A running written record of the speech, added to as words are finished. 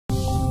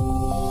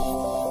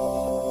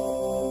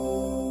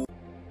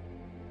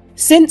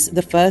Since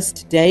the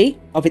first day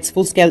of its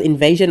full-scale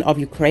invasion of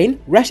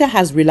Ukraine, Russia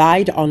has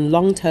relied on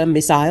long-term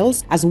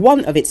missiles as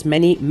one of its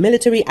many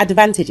military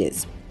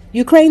advantages.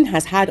 Ukraine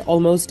has had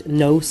almost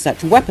no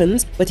such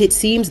weapons, but it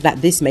seems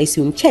that this may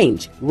soon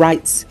change,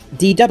 writes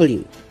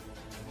DW.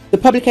 The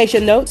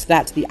publication notes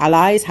that the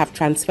Allies have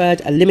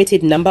transferred a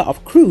limited number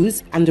of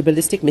cruise and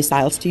ballistic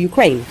missiles to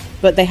Ukraine,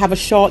 but they have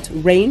a short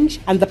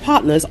range, and the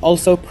partners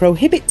also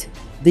prohibit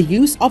the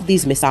use of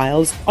these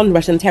missiles on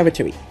Russian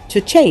territory.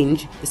 To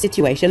change the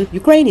situation,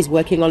 Ukraine is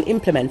working on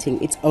implementing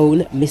its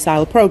own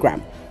missile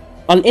program.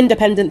 On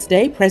Independence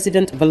Day,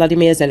 President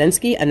Volodymyr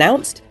Zelensky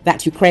announced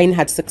that Ukraine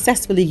had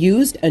successfully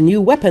used a new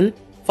weapon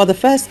for the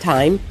first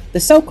time, the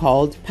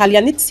so-called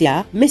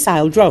Palyanytsia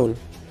missile drone.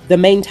 The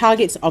main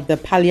targets of the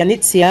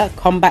Palyanytsia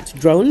combat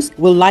drones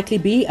will likely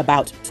be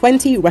about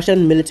 20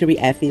 Russian military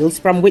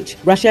airfields from which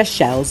Russia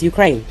shells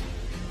Ukraine.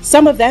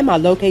 Some of them are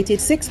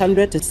located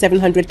 600 to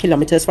 700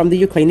 kilometers from the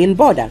Ukrainian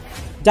border.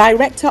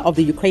 Director of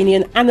the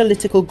Ukrainian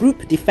analytical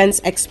group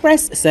Defence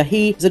Express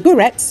Serhiy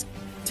Zgurets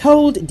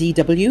told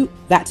DW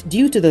that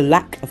due to the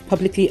lack of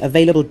publicly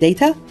available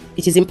data,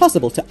 it is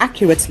impossible to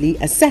accurately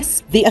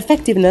assess the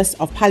effectiveness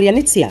of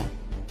Palyanytsia.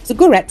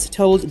 Zgurets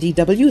told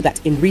DW that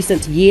in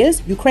recent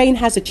years, Ukraine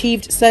has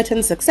achieved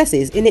certain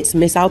successes in its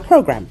missile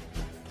program.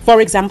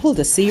 For example,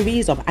 the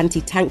series of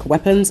anti-tank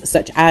weapons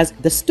such as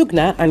the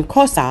Stugna and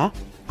Korsar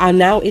are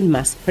now in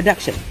mass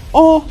production,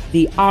 or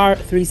the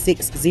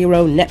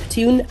R-360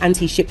 Neptune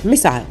anti-ship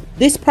missile.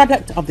 This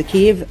product of the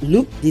Kyiv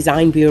Luch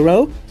design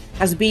bureau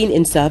has been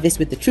in service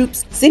with the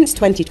troops since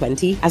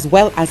 2020, as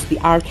well as the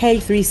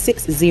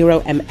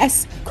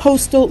R-360MS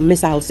coastal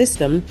missile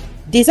system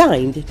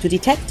designed to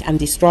detect and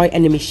destroy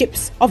enemy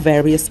ships of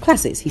various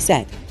classes, he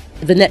said.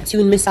 The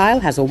Neptune missile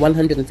has a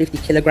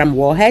 150-kilogram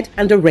warhead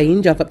and a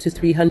range of up to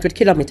 300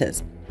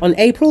 kilometers. On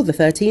April the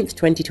 13th,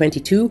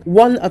 2022,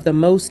 one of the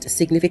most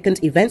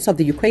significant events of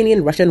the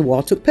Ukrainian-Russian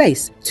war took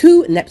place.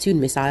 2 Neptune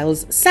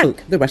missiles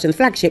sank the Russian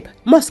flagship,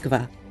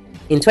 Moskva.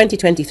 In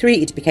 2023,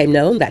 it became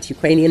known that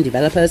Ukrainian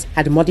developers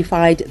had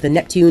modified the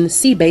Neptune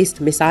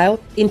sea-based missile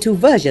into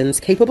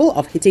versions capable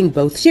of hitting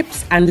both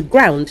ships and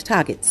ground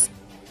targets.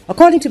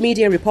 According to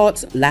media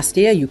reports, last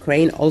year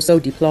Ukraine also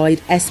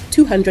deployed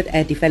S-200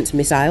 air defense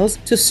missiles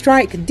to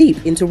strike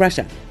deep into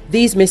Russia.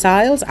 These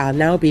missiles are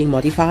now being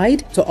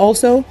modified to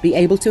also be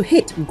able to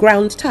hit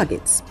ground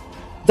targets.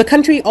 The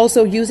country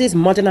also uses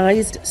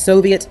modernized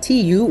Soviet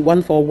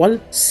Tu-141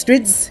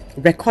 Stridz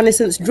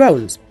reconnaissance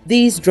drones.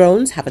 These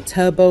drones have a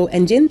turbo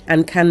engine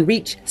and can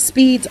reach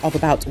speeds of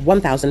about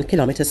 1,000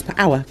 kilometers per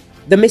hour.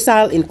 The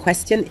missile in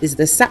question is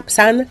the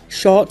Sapsan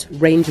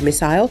short-range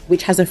missile,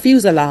 which has a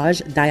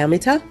fuselage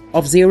diameter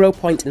of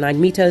 0.9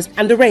 meters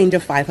and a range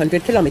of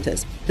 500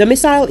 kilometers. The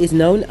missile is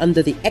known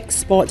under the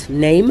export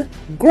name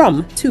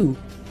Grom-2.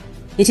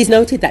 It is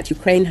noted that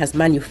Ukraine has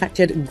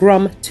manufactured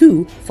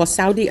Grom-2 for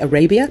Saudi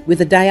Arabia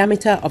with a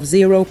diameter of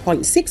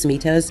 0.6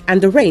 meters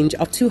and a range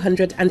of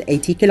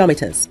 280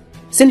 kilometers.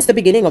 Since the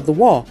beginning of the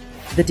war,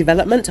 the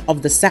development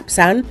of the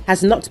Sapsan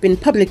has not been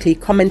publicly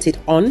commented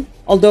on,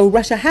 although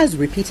Russia has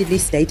repeatedly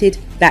stated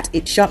that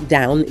it shot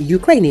down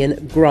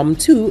Ukrainian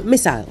Grom-2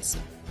 missiles.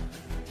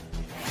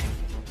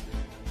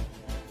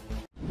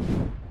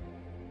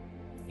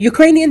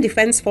 Ukrainian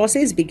defense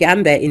forces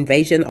began their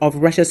invasion of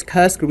Russia's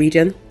Kursk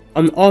region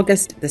on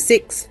August the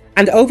 6th,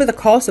 and over the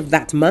course of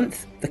that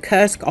month, the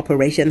Kursk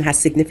operation has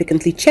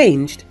significantly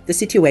changed the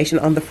situation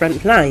on the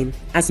front line,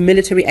 as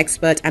military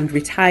expert and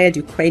retired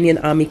Ukrainian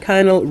Army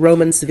Colonel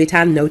Roman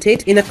Svitan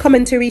noted in a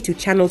commentary to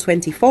Channel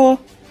 24.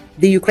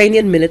 The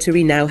Ukrainian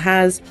military now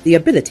has the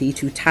ability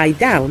to tie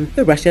down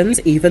the Russians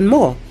even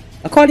more.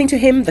 According to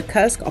him, the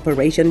Kursk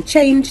operation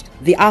changed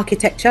the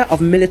architecture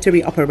of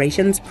military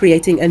operations,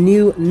 creating a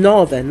new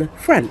northern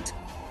front.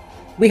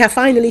 We have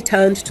finally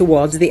turned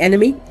towards the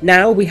enemy.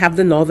 Now we have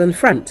the northern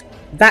front.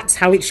 That's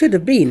how it should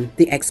have been,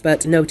 the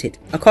expert noted.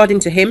 According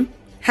to him,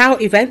 how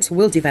events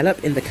will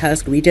develop in the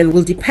Kursk region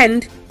will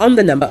depend on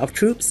the number of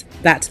troops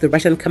that the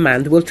Russian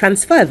command will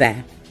transfer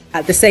there.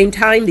 At the same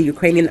time, the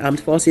Ukrainian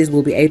armed forces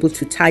will be able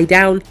to tie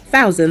down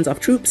thousands of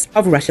troops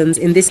of Russians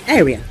in this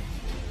area.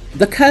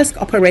 The Kursk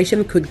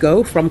operation could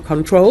go from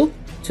control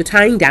to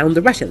tying down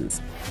the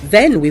Russians.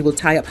 Then we will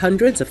tie up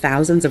hundreds of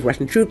thousands of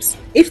Russian troops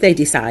if they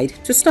decide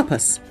to stop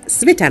us,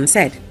 Svitan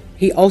said.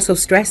 He also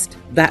stressed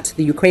that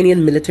the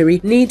Ukrainian military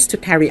needs to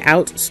carry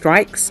out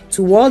strikes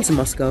towards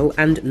Moscow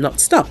and not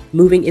stop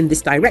moving in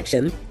this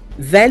direction.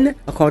 Then,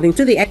 according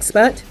to the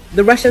expert,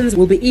 the Russians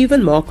will be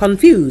even more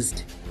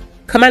confused.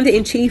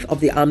 Commander-in-Chief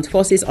of the Armed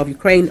Forces of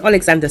Ukraine,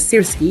 Alexander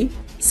Syrsky,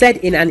 said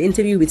in an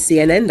interview with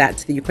CNN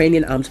that the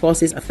Ukrainian Armed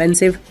Forces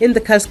offensive in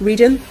the Kursk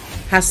region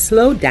has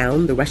slowed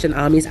down the Russian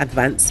army's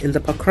advance in the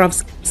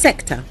Pokrovsk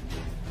sector.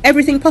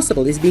 Everything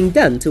possible is being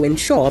done to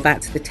ensure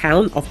that the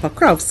town of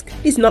Pokrovsk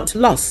is not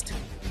lost.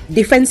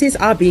 Defenses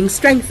are being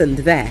strengthened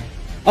there.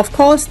 Of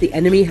course, the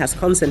enemy has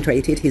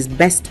concentrated his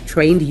best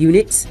trained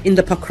units in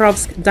the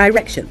Pokrovsk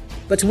direction,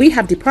 but we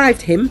have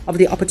deprived him of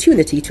the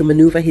opportunity to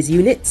maneuver his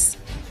units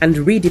and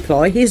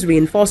redeploy his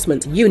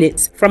reinforcement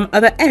units from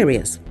other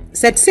areas,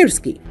 said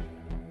Syrsky.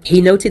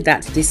 He noted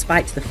that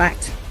despite the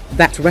fact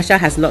that Russia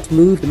has not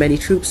moved many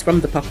troops from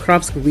the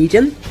Pokrovsk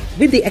region,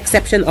 with the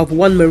exception of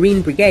one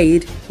Marine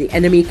brigade, the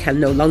enemy can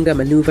no longer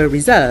maneuver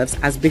reserves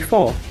as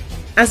before.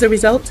 As a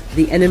result,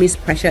 the enemy's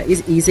pressure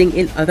is easing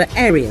in other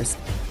areas.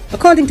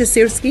 According to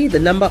Syrskyi, the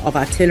number of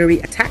artillery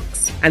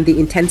attacks and the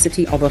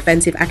intensity of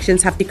offensive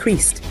actions have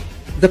decreased.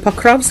 The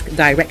Pokrovsk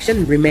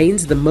direction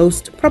remains the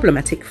most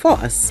problematic for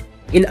us.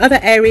 In other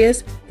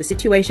areas, the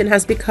situation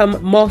has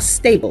become more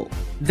stable.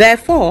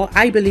 Therefore,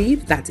 I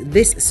believe that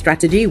this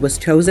strategy was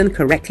chosen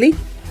correctly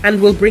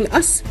and will bring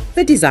us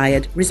the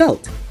desired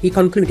result, he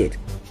concluded.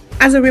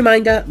 As a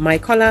reminder,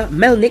 Mykola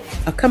Melnik,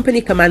 a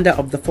company commander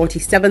of the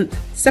 47th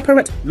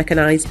Separate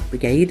Mechanized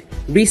Brigade,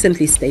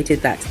 recently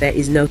stated that there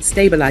is no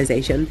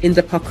stabilization in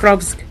the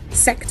Pokrovsk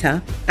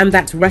sector and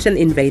that Russian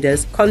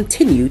invaders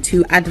continue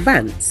to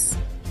advance.